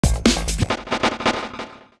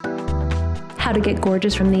How to Get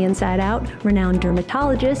Gorgeous from the Inside Out, renowned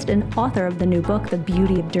dermatologist and author of the new book, The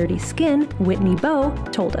Beauty of Dirty Skin, Whitney Bowe,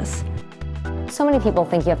 told us. So many people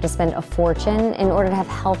think you have to spend a fortune in order to have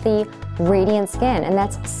healthy, radiant skin, and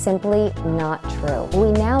that's simply not true.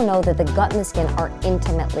 We now know that the gut and the skin are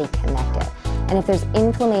intimately connected. And if there's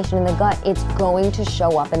inflammation in the gut, it's going to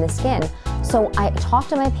show up in the skin. So I talk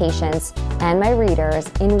to my patients and my readers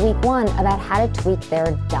in week 1 about how to tweak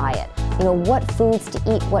their diet. You know, what foods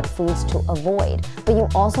to eat, what foods to avoid. But you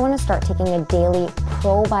also want to start taking a daily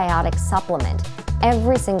probiotic supplement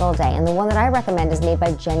every single day. And the one that I recommend is made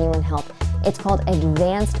by Genuine Health. It's called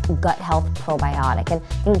Advanced Gut Health Probiotic. And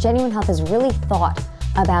you know, Genuine Health has really thought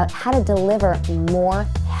about how to deliver more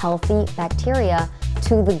healthy bacteria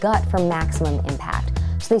to the gut for maximum impact.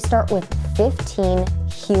 So they start with 15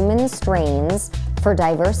 human strains for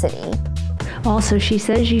diversity. Also, she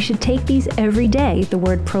says you should take these every day. The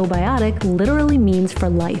word probiotic literally means for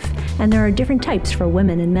life, and there are different types for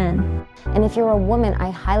women and men. And if you're a woman,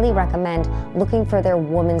 I highly recommend looking for their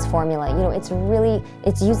woman's formula. You know,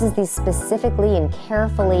 it uses these specifically and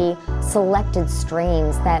carefully selected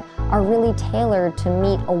strains that are really tailored to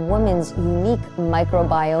meet a woman's unique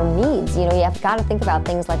microbiome needs. You know, you've got to think about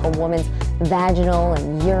things like a woman's vaginal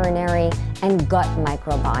and urinary and gut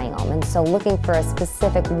microbiome. And so looking for a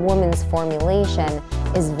specific woman's formulation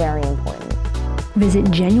is very important. Visit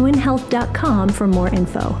genuinehealth.com for more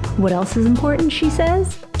info. What else is important, she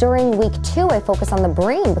says? During week 2, I focus on the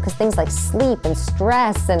brain because things like sleep and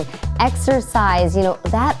stress and exercise, you know,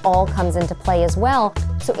 that all comes into play as well.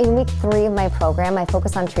 So in week 3 of my program, I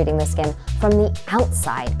focus on treating the skin from the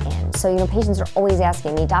outside in. So, you know, patients are always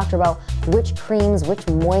asking me, Dr. Bowe, which creams, which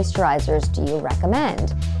moisturizers do you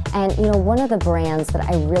recommend? And, you know, one of the brands that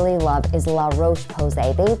I really love is La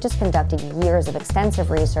Roche-Posay. They've just conducted years of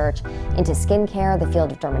extensive research into skincare, the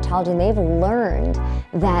field of dermatology, and they've learned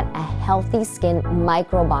that a healthy skin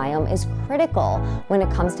microbiome is critical when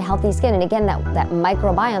it comes to healthy skin. And again, that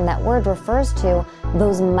microbiome, that word refers to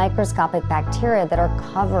those microscopic bacteria that are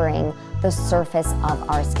covering the surface of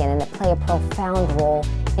our skin and that play a profound role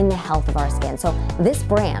in the health of our skin. So this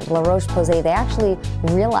brand, La Roche-Posay, they actually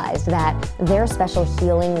realized that their special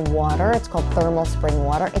healing water, it's called thermal spring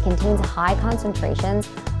water, it contains high concentrations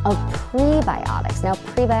of prebiotics. Now,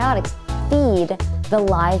 prebiotics feed the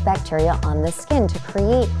live bacteria on the skin to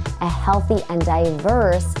create a healthy and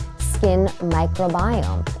diverse skin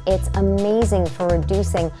microbiome. It's amazing for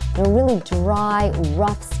reducing really dry,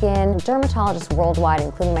 rough skin. Dermatologists worldwide,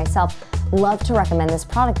 including myself, love to recommend this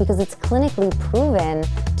product because it's clinically proven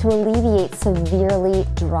to alleviate severely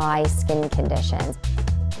dry skin conditions.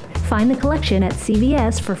 Find the collection at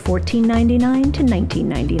CVS for $14.99 to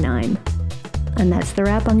 $19.99. And that's the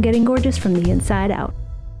wrap on Getting Gorgeous from the Inside Out.